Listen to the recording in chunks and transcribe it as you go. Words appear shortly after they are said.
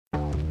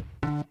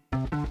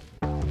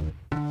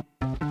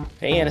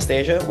Hey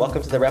Anastasia,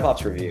 welcome to the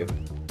RevOps review.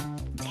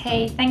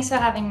 Hey, thanks for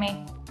having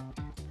me.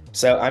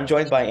 So I'm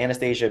joined by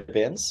Anastasiia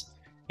Binns,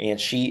 and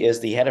she is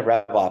the head of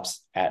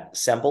RevOps at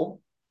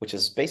Semble, which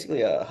is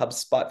basically a hub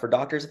spot for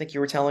doctors, I think you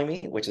were telling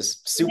me, which is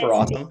It super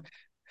is indeed.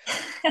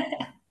 awesome.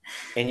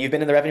 And you've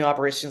been in the revenue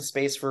operations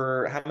space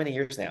for how many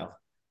years now?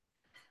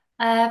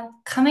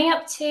 Coming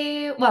up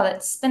to, well,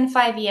 it's been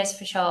 5 years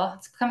for sure.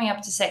 It's coming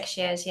up to 6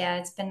 years. Yeah,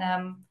 it's been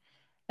a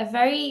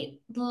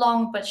very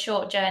long but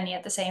short journey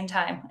at the same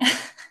time.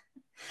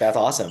 That's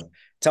awesome.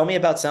 Tell me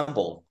about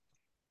Semble.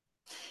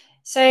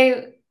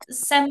 So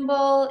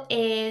Semble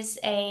is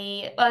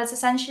well, it's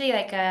essentially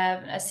like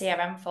a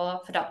CRM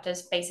for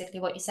doctors, basically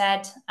what you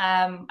said.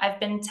 I've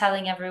been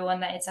telling everyone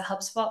that it's a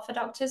HubSpot for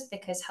doctors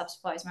because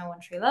HubSpot is my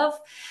one true love.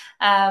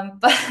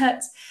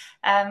 But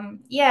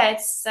yeah,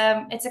 it's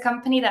a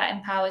company that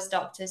empowers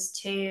doctors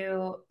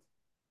to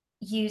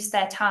use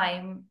their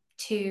time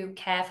to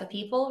care for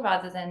people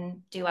rather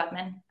than do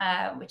admin,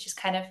 which is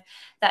kind of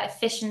that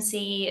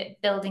efficiency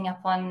building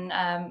up on,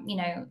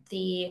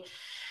 the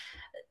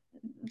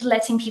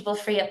letting people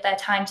free up their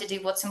time to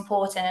do what's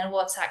important and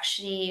what's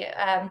actually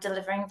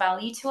delivering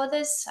value to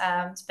others.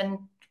 It's been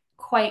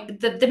quite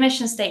the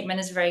mission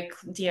statement is very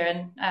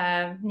dear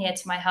and near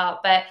to my heart,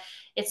 but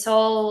it's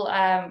all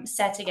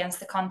set against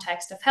the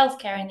context of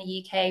healthcare in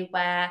the UK,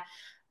 where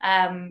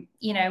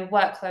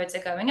workloads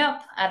are going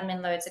up,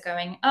 admin loads are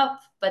going up,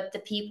 but the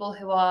people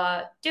who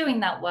are doing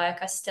that work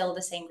are still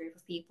the same group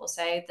of people.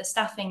 So the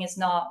staffing is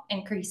not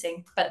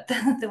increasing, but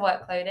the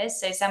workload is.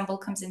 So Semble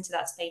comes into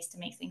that space to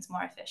make things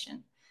more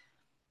efficient.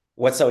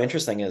 What's so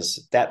interesting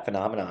is that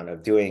phenomenon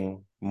of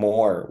doing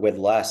more with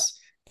less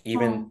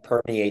even Mm,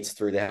 permeates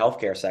through the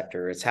healthcare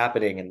sector. It's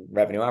happening in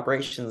revenue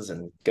operations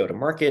and go to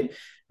market,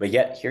 but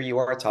yet here you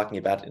are talking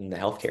about it in the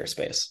healthcare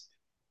space.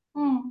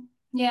 mm.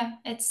 Yeah,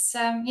 it's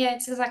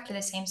exactly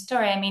the same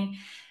story. I mean,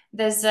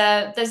 there's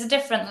a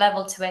different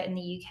level to it in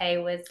the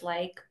UK with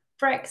like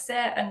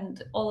Brexit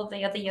and all of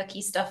the other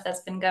yucky stuff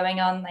that's been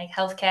going on. Like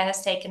healthcare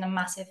has taken a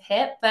massive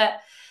hit, but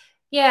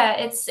yeah,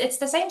 it's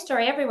the same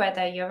story everywhere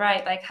though. You're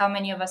right. Like how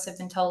many of us have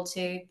been told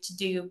to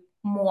do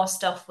more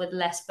stuff with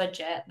less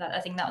budget? That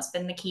I think that's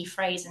been the key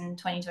phrase in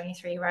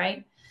 2023,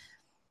 right?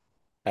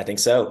 I think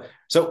so.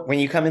 So when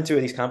you come into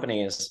these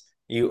companies,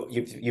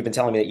 you've been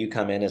telling me that you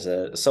come in as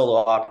a solo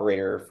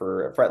operator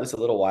for at least a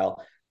little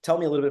while. Tell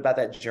me a little bit about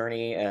that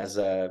journey as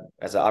an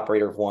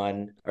operator of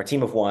one or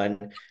team of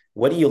one.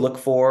 What do you look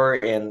for,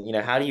 and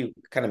how do you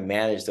kind of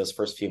manage those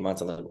first few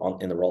months in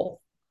the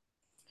role?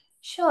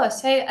 Sure.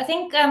 So I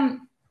think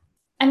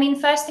I mean,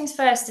 first things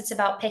first, it's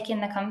about picking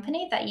the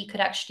company that you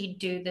could actually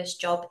do this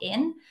job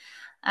in.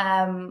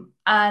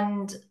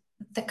 And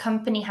the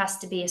company has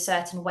to be a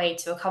certain way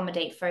to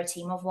accommodate for a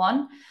team of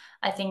one.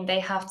 I think they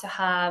have to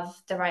have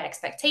the right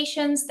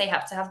expectations, they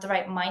have to have the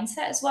right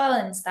mindset as well.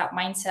 And it's that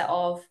mindset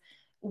of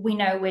we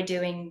know we're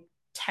doing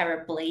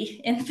terribly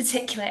in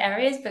particular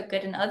areas, but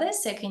good in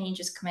others. So can you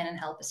just come in and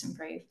help us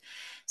improve?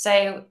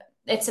 So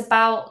it's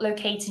about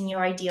locating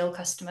your ideal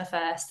customer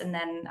first and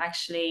then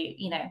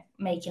actually,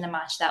 making a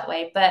match that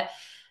way. But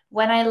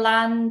when I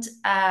land,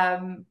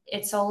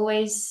 it's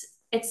always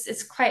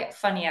it's quite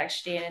funny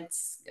actually, and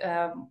it's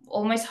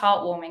almost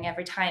heartwarming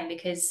every time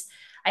because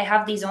I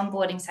have these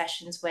onboarding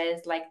sessions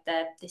with like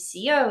the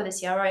CEO, the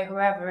CRO,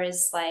 whoever it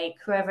is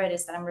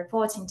that I'm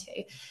reporting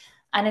to,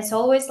 and it's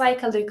always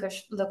like a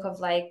look of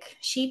like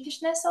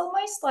sheepishness,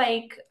 almost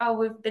like, oh,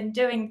 we've been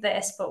doing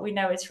this but we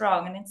know it's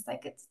wrong, and it's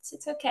like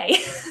it's okay.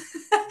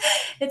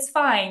 It's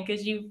fine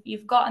because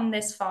you've gotten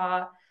this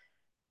far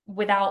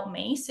without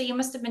me, so you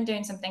must have been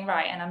doing something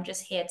right, and I'm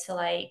just here to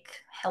like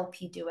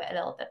help you do it a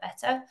little bit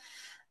better.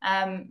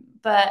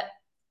 But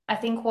I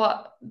think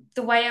what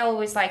the way I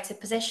always like to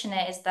position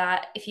it is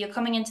that if you're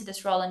coming into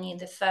this role and you're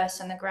the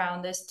first on the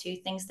ground, there's two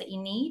things that you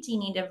need. You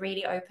need a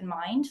really open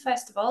mind,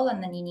 first of all,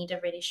 and then you need a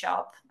really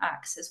sharp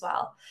axe as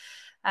well.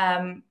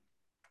 Um,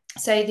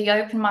 so the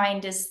open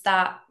mind is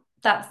that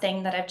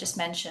thing that I've just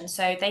mentioned.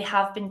 So they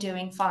have been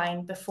doing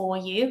fine before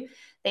you.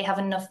 They have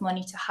enough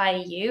money to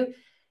hire you.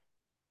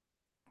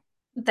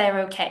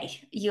 They're okay.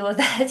 You're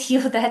there.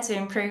 You're there to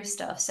improve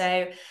stuff.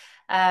 So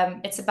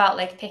it's about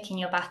like picking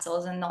your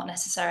battles and not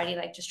necessarily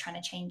like just trying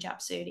to change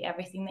absolutely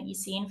everything that you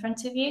see in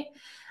front of you.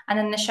 And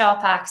then the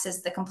sharp axe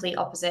is the complete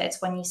opposite.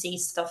 It's when you see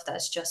stuff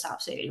that's just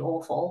absolutely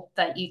awful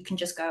that you can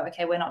just go,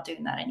 okay, we're not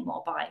doing that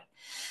anymore. Bye.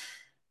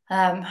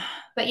 Um,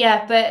 but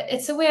yeah, but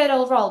it's a weird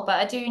old role, but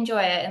I do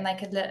enjoy it in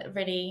like a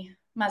really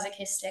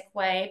masochistic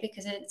way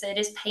because it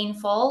is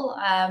painful,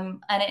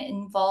 and it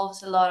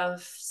involves a lot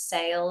of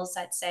sales,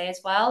 I'd say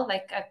as well.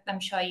 Like I'm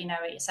sure you know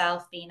it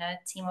yourself, being a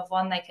team of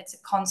one, like it's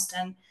a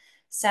constant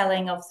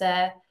selling of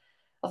the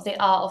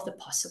art of the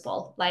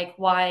possible. Like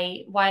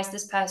why is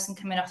this person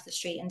coming off the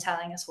street and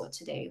telling us what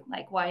to do?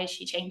 Like why is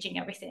she changing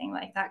everything?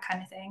 Like that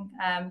kind of thing.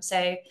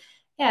 So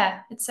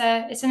yeah, it's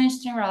an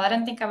interesting role. I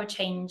don't think I would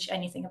change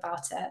anything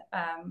about it.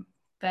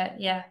 But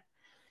yeah.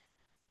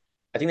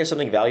 I think there's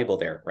something valuable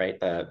there, right?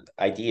 The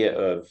idea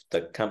of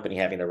the company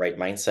having the right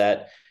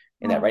mindset,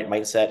 and that right Mm,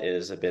 mindset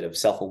is a bit of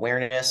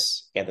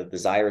self-awareness and the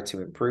desire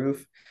to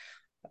improve.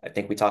 I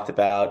think we talked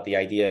about the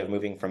idea of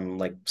moving from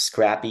like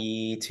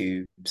scrappy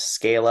to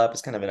scale up.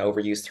 It's kind of an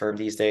overused term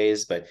these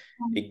days, but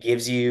it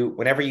gives you,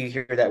 whenever you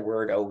hear that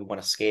word, oh, we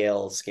want to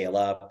scale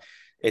up,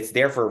 it's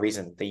there for a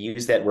reason. They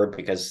use that word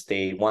because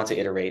they want to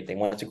iterate, they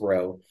want to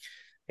grow.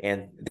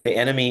 And the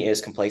enemy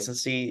is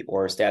complacency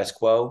or status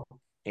quo.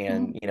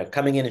 Mhm. And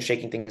coming in and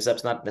shaking things up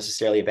is not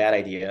necessarily a bad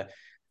idea.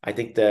 I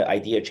think the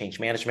idea of change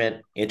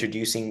management,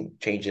 introducing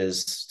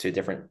changes to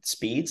different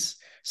speeds.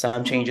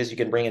 Some Mhm. changes you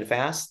can bring in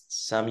fast,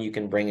 some you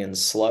can bring in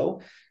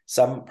slow.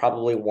 Some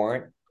probably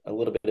warrant a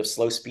little bit of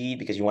slow speed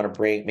because you want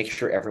to make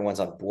sure everyone's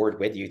on board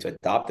with you to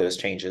adopt those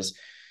changes.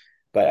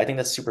 But I think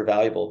that's super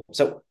valuable.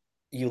 So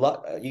you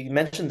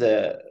mentioned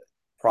the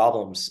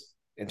problems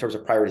in terms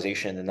of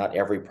prioritization, and not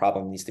every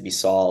problem needs to be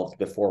solved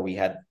before we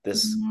had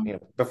this,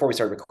 Mhm. before we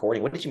started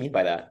recording. What did you mean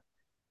by that?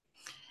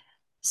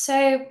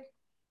 So,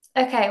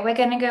 okay, we're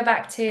going to go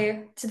back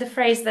to the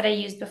phrase that I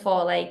used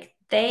before, like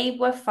they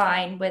were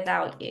fine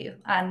without you.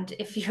 And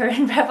if you're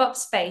in RevOps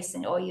space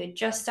or you're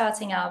just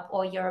starting up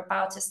or you're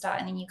about to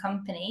start in a new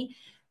company,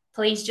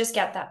 please just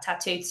get that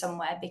tattooed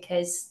somewhere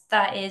because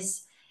that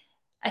is,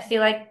 I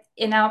feel like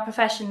in our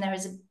profession, there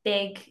is a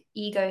big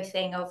ego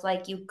thing of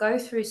like you go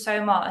through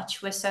so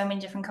much with so many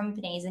different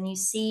companies and you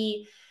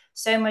see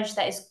so much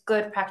that is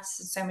good practice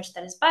and so much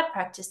that is bad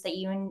practice that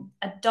you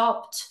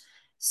adopt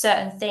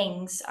certain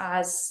things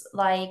as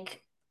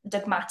like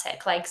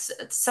dogmatic. Like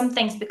some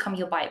things become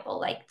your Bible,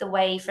 like the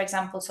way, for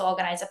example, to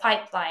organize a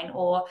pipeline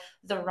or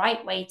the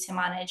right way to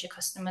manage a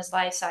customer's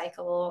life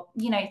cycle or,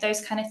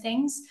 those kind of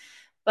things.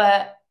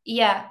 But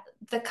yeah,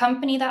 the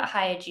company that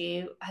hired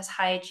you has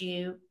hired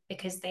you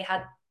because they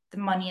had the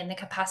money and the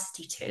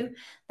capacity to.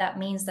 That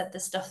means that the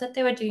stuff that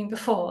they were doing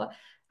before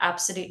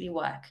absolutely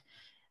work.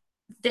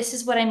 This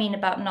is what I mean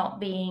about not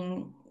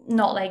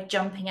like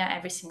jumping at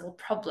every single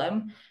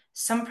problem.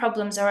 Some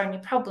problems are only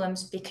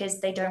problems because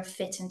they don't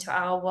fit into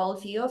our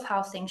worldview of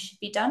how things should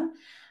be done.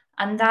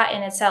 And that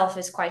in itself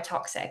is quite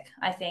toxic,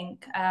 I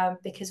think,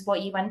 because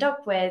what you end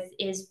up with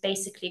is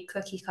basically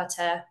cookie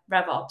cutter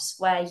RevOps,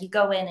 where you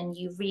go in and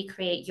you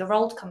recreate your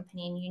old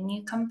company and your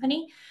new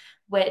company,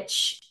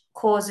 which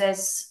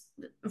causes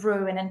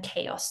ruin and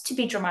chaos. To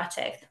be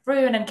dramatic,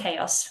 ruin and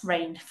chaos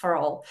reign for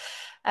all.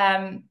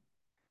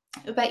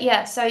 But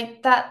yeah, so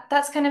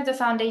that's kind of the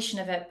foundation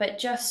of it. But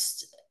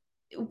just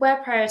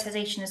where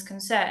prioritization is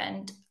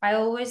concerned, I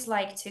always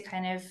like to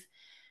kind of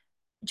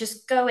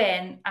just go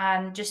in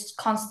and just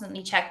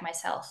constantly check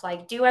myself.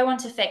 Like, do I want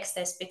to fix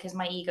this because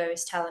my ego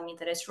is telling me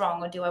that it's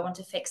wrong, or do I want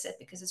to fix it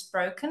because it's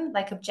broken,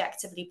 like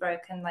objectively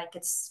broken, like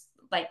it's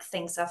like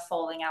things are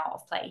falling out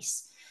of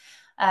place.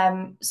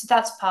 So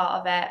that's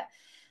part of it.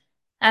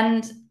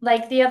 And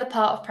like the other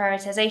part of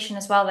prioritization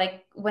as well,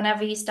 like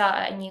whenever you start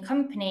at a new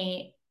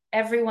company,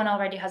 everyone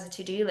already has a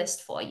to-do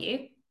list for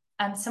you.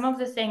 And some of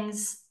the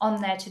things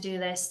on their to-do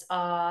list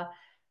are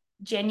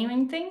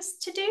genuine things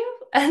to do,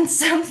 and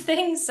some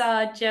things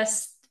are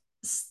just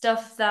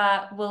stuff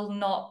that will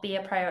not be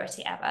a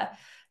priority ever.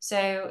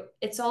 So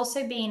it's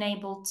also being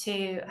able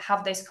to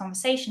have those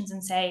conversations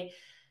and say,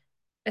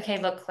 okay,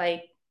 look,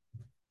 like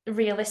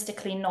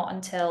realistically, not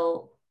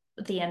until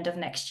the end of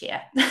next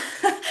year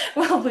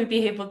will we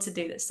be able to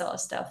do this sort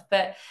of stuff.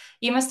 But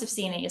you must have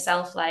seen it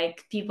yourself.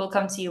 Like people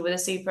come to you with a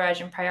super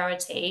urgent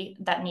priority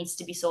that needs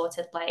to be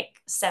sorted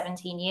like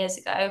 17 years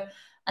ago,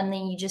 and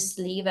then you just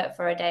leave it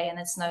for a day and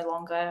it's no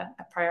longer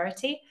a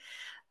priority.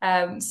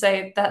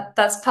 So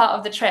that's part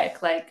of the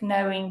trick, like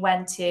knowing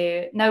when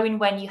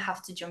you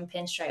have to jump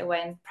in straight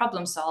away and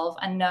problem solve,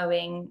 and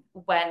knowing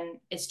when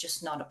it's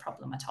just not a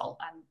problem at all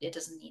and it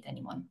doesn't need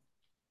anyone.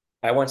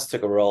 I once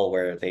took a role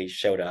where they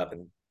showed up,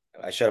 and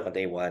I showed up on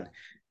day one.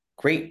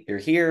 Great, you're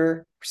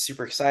here,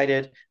 super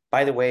excited.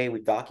 By the way,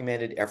 we've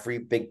documented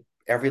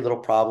every little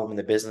problem in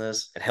the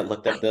business. And I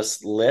looked at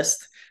this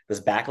list, this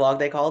backlog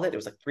they called it. It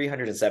was like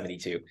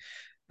 372. I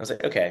was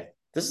like, okay,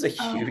 this is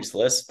a Oh. huge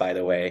list, by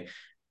the way.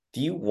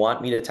 Do you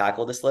want me to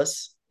tackle this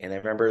list? And I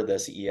remember the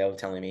CEO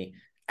telling me,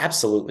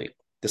 absolutely.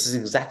 This is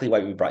exactly why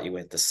we brought you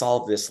in to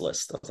solve this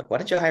list. I was like, why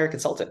didn't you hire a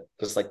consultant?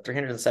 There's like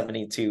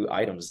 372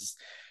 items.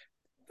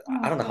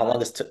 I Oh don't know how long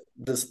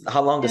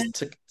God.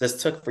 Yeah.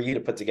 this took for you to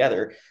put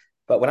together.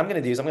 But what I'm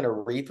going to do is I'm going to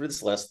read through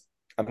this list.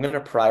 I'm going to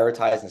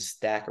prioritize and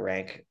stack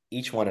rank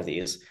each one of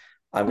these.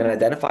 I'm going to Mhm.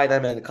 identify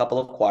them in a couple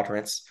of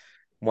quadrants.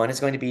 One is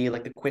going to be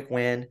like the quick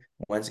win.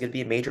 One's going to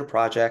be a major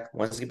project.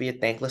 One's going to be a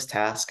thankless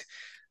task.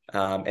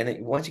 And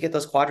then once you get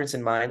those quadrants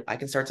in mind, I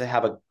can start to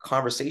have a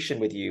conversation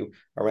with you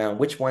around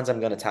which ones I'm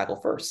going to tackle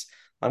first.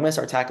 I'm going to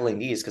start tackling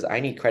these because I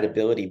need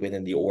credibility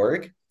within the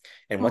org.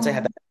 And once I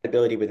have Mhm. that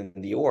credibility within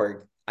the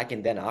org, I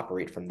can then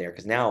operate from there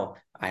because now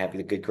I have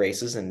the good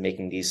graces and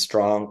making these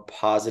strong,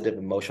 positive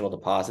emotional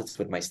deposits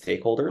with my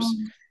stakeholders.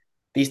 Mhm.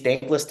 These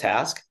thankless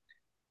tasks,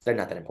 they're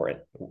not that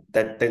important.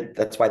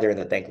 That's why they're in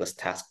the thankless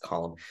task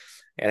column.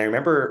 And I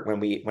remember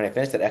when I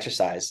finished that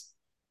exercise,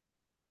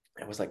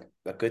 it was like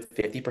a good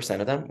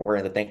 50% of them were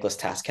in the thankless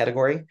task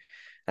category.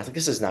 I think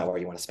this is not where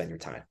you want to spend your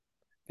time.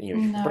 If you're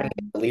No.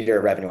 bringing a leader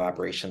of revenue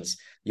operations,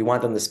 you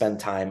want them to spend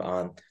time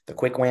on the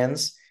quick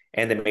wins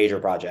and the major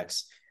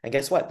projects. And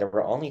guess what? There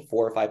were only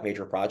 4 or 5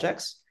 major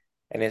projects.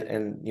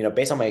 And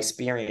based on my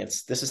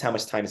experience, this is how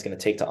much time it's going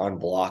to take to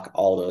unblock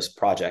all those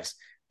projects.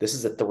 This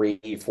is a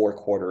 3, 4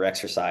 quarter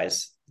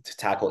exercise to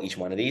tackle each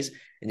one of these.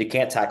 And you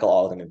can't tackle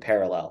all of them in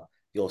parallel.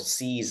 You'll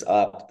seize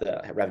up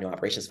the revenue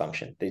operations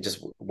function. They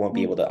just won't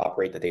be able to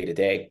operate the day to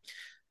day.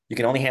 You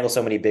can only handle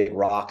so many big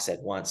rocks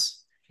at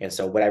once. And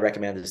so what I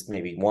recommend is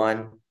maybe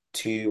 1,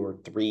 2, or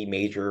 3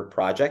 major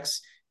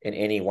projects in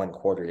any one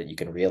quarter that you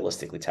can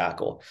realistically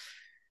tackle.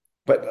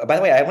 But by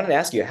the way, I wanted to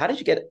ask you, how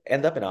did you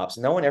end up in ops?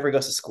 No one ever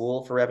goes to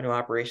school for revenue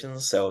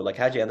operations. So like,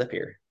 how'd you end up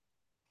here?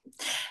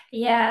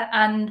 Yeah,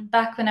 and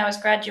back when I was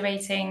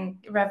graduating,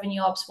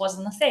 revenue ops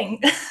wasn't a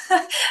thing,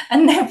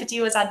 and nobody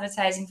was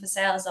advertising for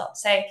sales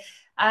ops. So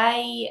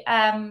I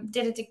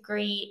did a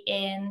degree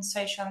in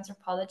social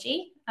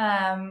anthropology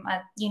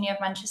at Uni of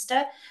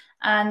Manchester,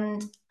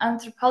 and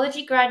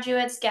anthropology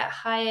graduates get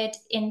hired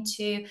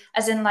into,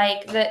 as in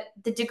like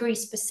the degree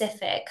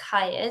specific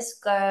hires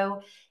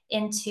go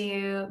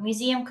into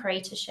museum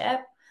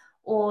curatorship,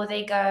 or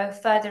they go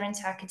further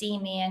into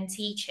academia and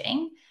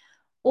teaching,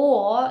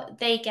 or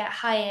they get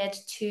hired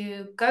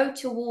to go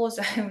to war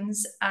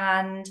zones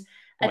and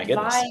Oh my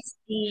goodness. advise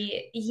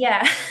the,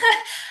 yeah,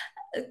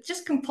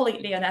 just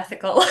completely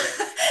unethical,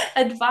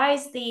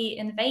 advise the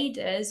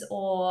invaders,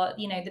 or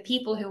the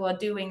people who are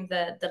doing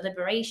the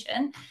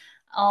liberation,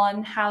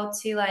 on how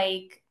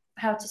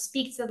to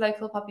speak to the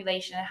local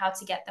population and how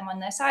to get them on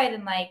their side,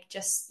 and like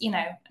just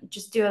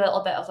do a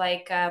little bit of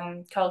like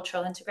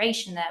cultural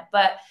integration there.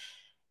 But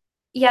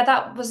yeah,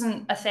 that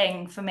wasn't a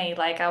thing for me.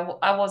 Like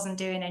I wasn't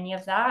doing any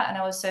of that, and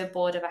I was so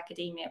bored of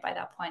academia by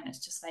that point.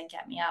 It's just like,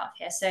 get me out of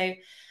here. So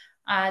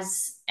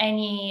as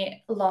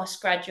any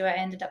lost graduate,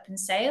 I ended up in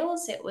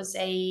sales. It was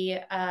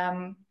a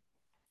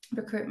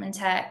recruitment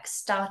tech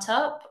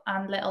startup,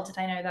 and little did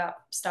I know that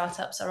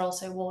startups are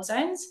also war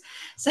zones.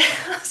 So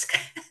I was,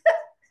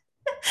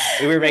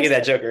 We were I making was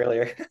that joke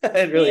earlier.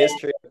 It really yeah, is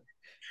true.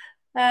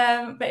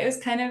 but it was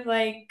kind of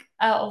like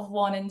out of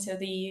one into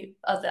the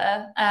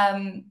other.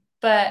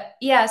 But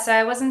yeah, so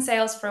I was in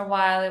sales for a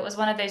while. It was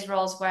one of those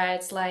roles where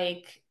it's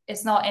like,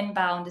 it's not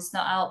inbound, it's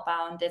not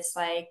outbound. It's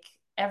like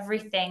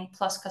everything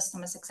plus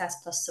customer success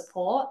plus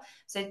support.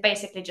 So it's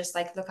basically just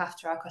like, look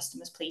after our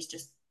customers, please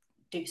just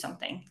do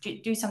something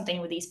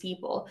with these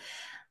people.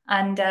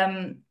 And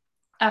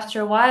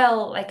after a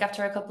while, like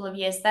after a couple of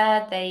years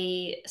there,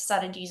 they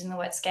started using the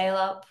word scale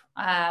up.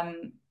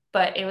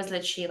 But it was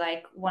literally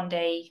like one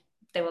day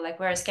they were like,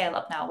 we're a scale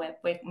up now,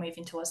 we're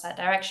moving towards that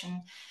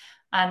direction.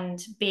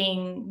 And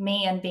being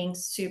me and being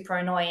super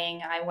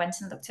annoying, I went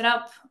and looked it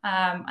up.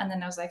 And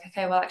then I was like,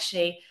 okay, well,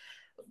 actually,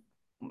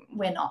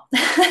 we're not.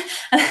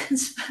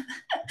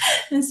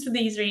 It's for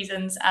these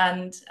reasons.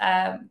 And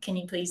can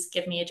you please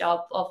give me a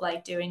job of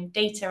like doing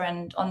data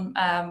and on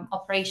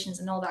operations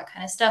and all that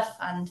kind of stuff?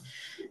 And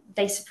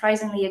they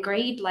surprisingly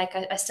agreed. Like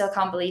I still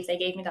can't believe they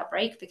gave me that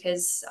break,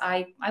 because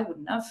I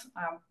wouldn't have.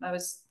 I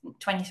was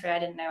 23, I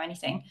didn't know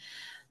anything.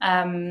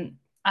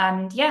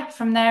 And yeah,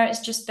 from there it's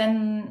just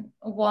been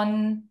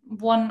one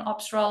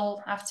ops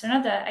role after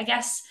another. I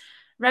guess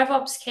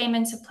RevOps came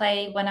into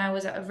play when I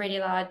was at a really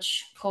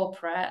large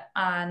corporate,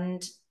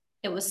 and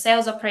it was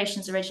sales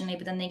operations originally,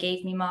 but then they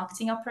gave me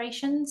marketing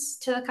operations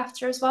to look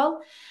after as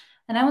well.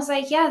 And I was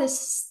like, yeah,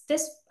 this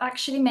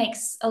actually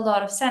makes a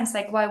lot of sense.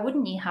 Like, why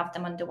wouldn't you have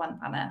them under one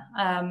banner?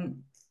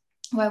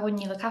 Why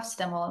wouldn't you look after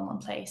them all in one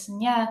place?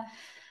 And yeah,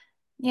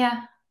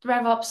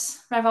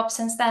 RevOps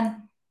since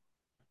then.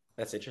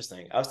 That's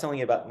interesting. I was telling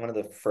you about one of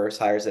the first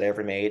hires that I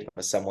ever made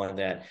was someone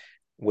that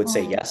Mm,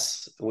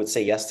 would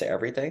say yes to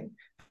everything.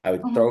 I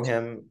would throw mhm,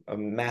 him a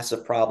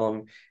massive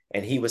problem,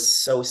 and he was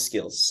so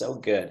skilled, so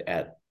good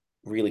at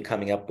really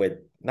coming up with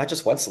not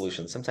just one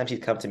solution. Sometimes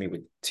he'd come to me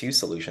with 2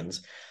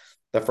 solutions.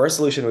 The first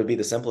solution would be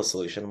the simplest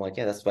solution. I'm like,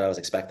 yeah, that's what I was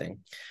expecting.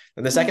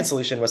 And the second mm,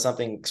 solution was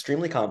something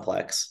extremely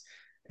complex.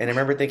 And I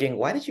remember thinking,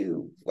 why did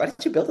you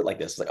build it like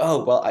this? Like,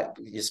 oh, well,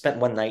 you spent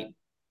one night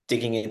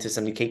digging into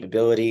some new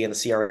capability in the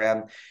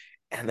CRM,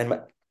 and then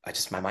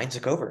my mind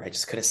took over. I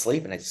just couldn't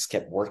sleep, and I just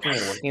kept working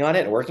and working on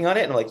it and working on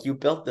it. And like, you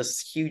built this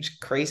huge,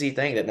 crazy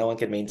thing that no one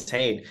could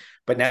maintain,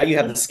 but now you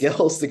have the yeah.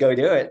 skills to go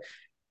do it.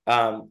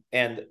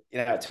 And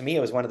to me,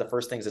 it was one of the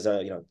first things as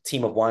a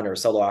team of one or a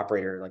solo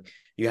operator. Like,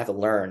 you have to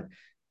learn.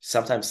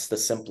 Sometimes the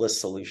simplest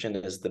solution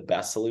is the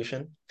best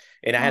solution,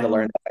 and I had to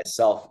learn Mm, that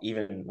myself,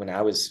 even when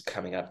I was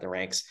coming up the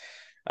ranks.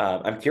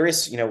 I'm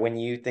curious, when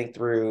you think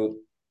through,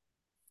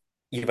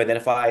 you've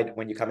identified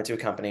when you come into a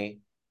company,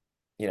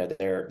 they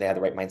have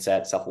the right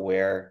mindset,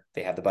 self-aware,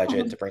 they have the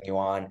budget mhm. to bring you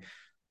on.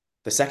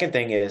 The second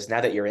thing is, now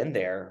that you're in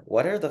there,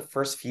 what are the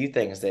first few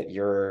things that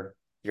you're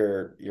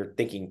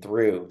thinking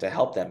through to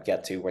help them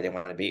get to where they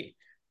want to be?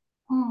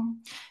 Mm.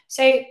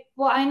 So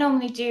what I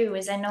normally do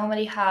is I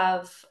normally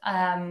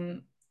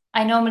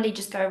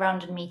just go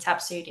around and meet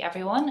absolutely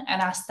everyone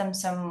and ask them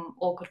some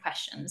awkward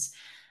questions,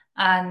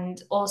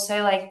 and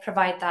also like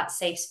provide that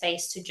safe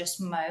space to just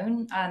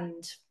moan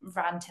and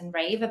rant and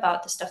rave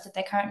about the stuff that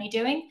they're currently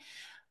doing.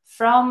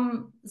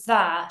 From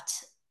that,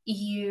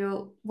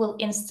 you will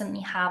instantly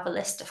have a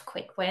list of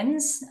quick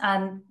wins.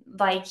 And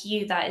like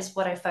you, that is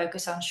what I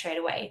focus on straight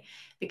away.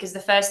 Because the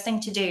first thing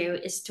to do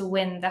is to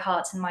win the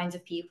hearts and minds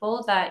of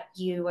people that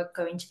you are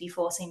going to be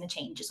forcing the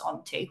changes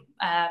onto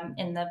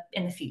in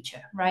the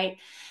future, right?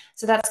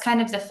 So that's kind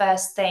of the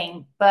first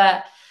thing.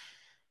 But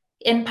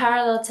in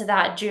parallel to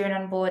that, during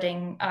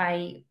onboarding,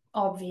 I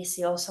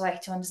obviously also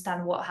like to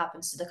understand what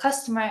happens to the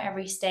customer at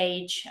every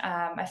stage.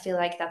 I feel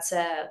like that's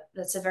a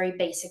very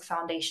basic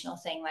foundational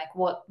thing, like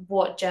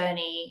what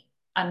journey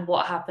and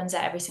what happens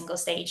at every single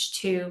stage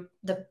to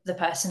the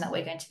person that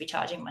we're going to be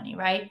charging money,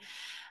 right?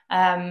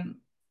 Um,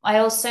 I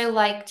also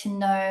like to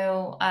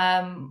know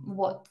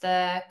what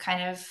the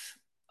kind of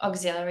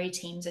auxiliary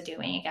teams are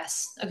doing, I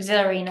guess.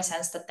 Auxiliary in the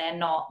sense that they're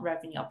not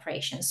revenue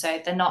operations.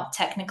 So they're not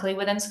technically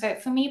within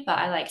scope for me, but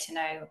I like to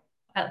know.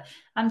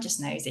 I'm just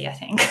nosy, I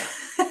think.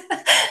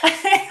 I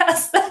think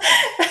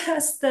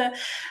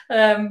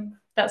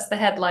that's the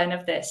headline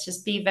of this.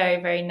 Just be very,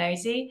 very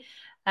nosy.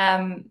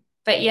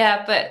 But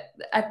yeah, but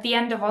at the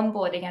end of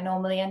onboarding, I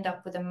normally end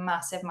up with a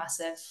massive,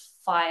 massive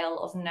file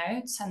of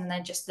notes, and then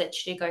I just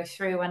literally go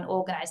through and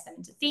organize them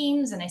into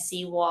themes, and I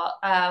see what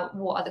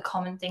are the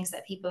common things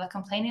that people are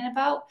complaining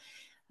about.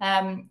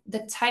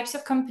 The types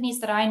of companies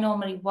that I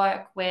normally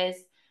work with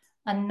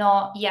are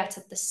not yet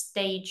at the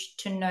stage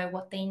to know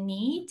what they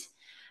need,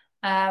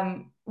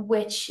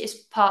 which is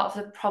part of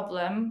the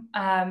problem.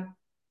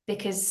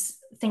 Because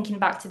thinking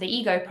back to the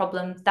ego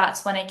problem,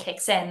 that's when it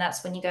kicks in.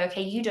 That's when you go,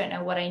 okay, you don't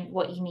know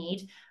what you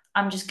need.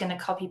 I'm just going to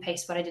copy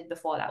paste what I did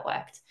before that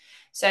worked.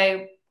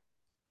 So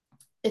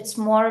it's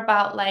more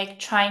about like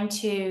trying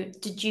to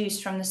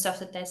deduce from the stuff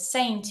that they're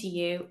saying to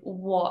you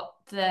what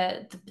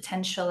the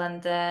potential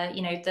and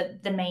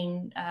the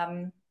main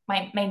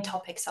my main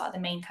topics are, the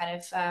main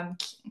kind of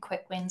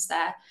quick wins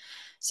there.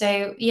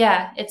 So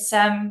yeah, it's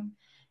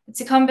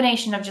a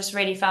combination of just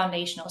really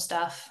foundational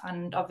stuff,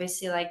 and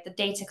obviously like the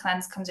data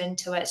cleanse comes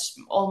into it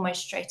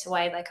almost straight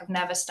away. Like I've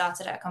never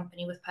started at a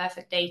company with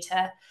perfect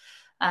data.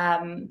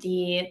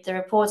 The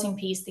reporting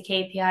piece, the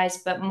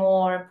KPIs, but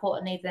more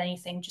importantly than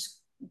anything, just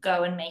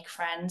go and make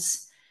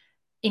friends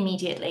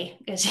immediately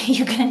because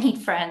you're going to need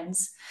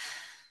friends.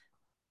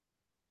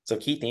 So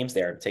key themes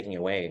there, taking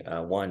away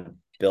one,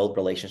 build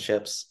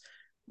relationships.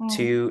 Mm,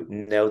 Two,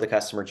 know the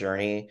customer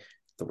journey.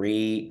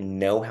 Three,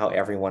 know how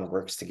everyone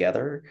works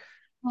together.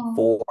 mm,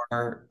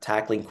 Four,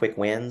 tackling quick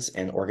wins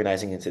and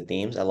organizing into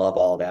themes. I love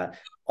all that.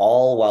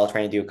 All while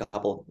trying to do a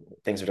couple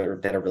things that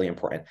are really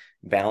important. mm.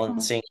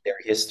 Balancing their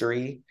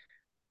history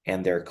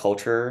and their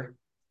culture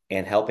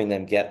and helping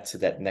them get to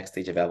that next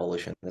stage of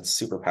evolution. That's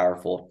super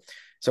powerful.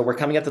 So we're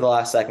coming up to the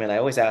last segment. I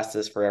always ask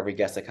this for every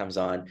guest that comes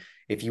on.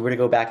 If you were to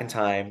go back in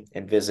time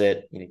and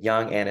visit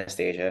young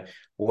Anastasiia,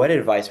 what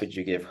advice would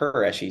you give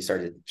her as she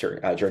started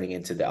journeying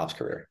into the ops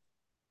career?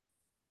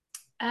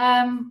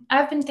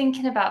 I've been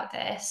thinking about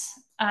this,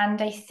 and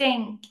I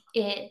think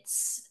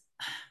it's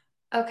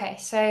okay.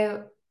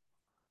 So,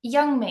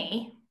 young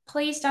me,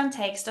 please don't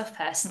take stuff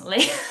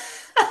personally.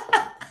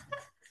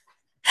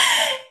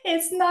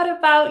 It's not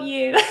about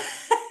you.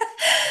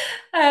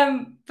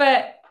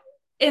 But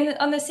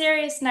on the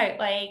serious note,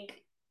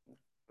 like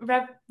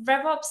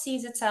RevOps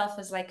sees itself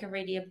as like a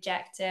really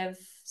objective,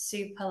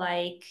 super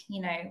like,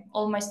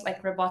 almost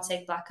like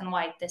robotic, black and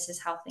white, this is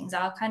how things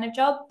are kind of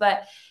job.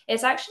 But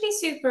it's actually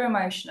super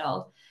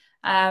emotional,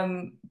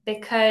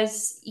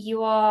 because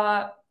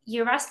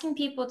you're asking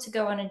people to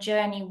go on a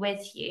journey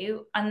with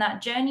you, and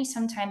that journey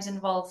sometimes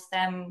involves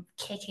them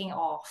kicking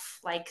off,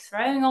 like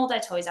throwing all their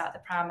toys out the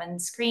pram and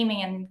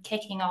screaming and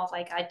kicking off,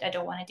 like I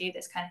don't want to do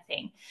this kind of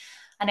thing.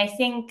 And I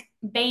think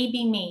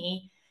baby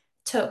me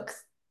took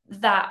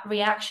that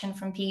reaction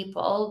from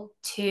people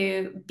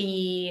to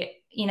be,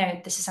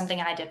 this is something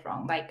I did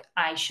wrong. Like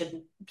I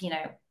shouldn't,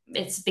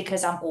 it's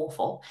because I'm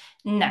awful.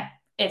 No,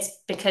 it's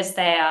because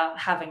they are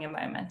having a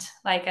moment.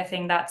 Like I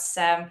think that's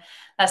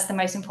the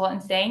most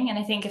important thing. And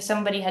I think if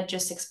somebody had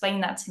just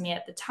explained that to me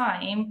at the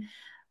time,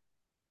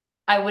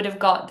 I would have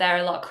got there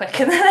a lot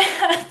quicker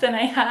than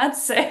I had.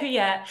 So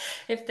yeah,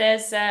 if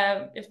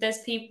there's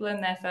people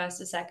in their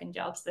first or second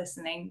jobs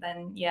listening,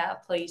 then yeah,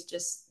 please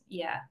just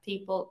yeah,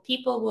 people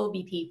will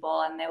be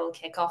people and they will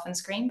kick off and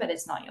scream, but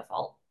it's not your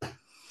fault.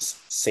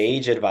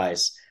 Sage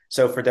advice.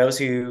 So for those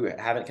who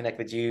haven't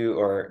connected with you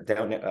or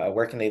don't know,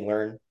 where can they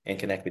learn and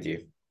connect with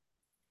you?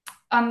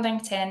 On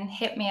LinkedIn,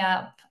 hit me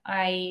up.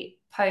 I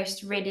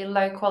post really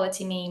low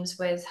quality memes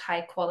with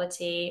high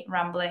quality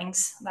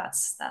ramblings.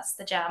 That's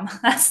the jam.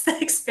 That's the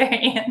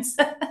experience.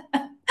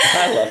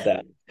 I love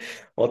that.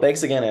 Well,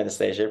 thanks again,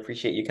 Anastasia.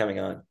 Appreciate you coming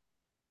on.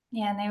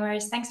 Yeah, no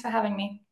worries. Thanks for having me.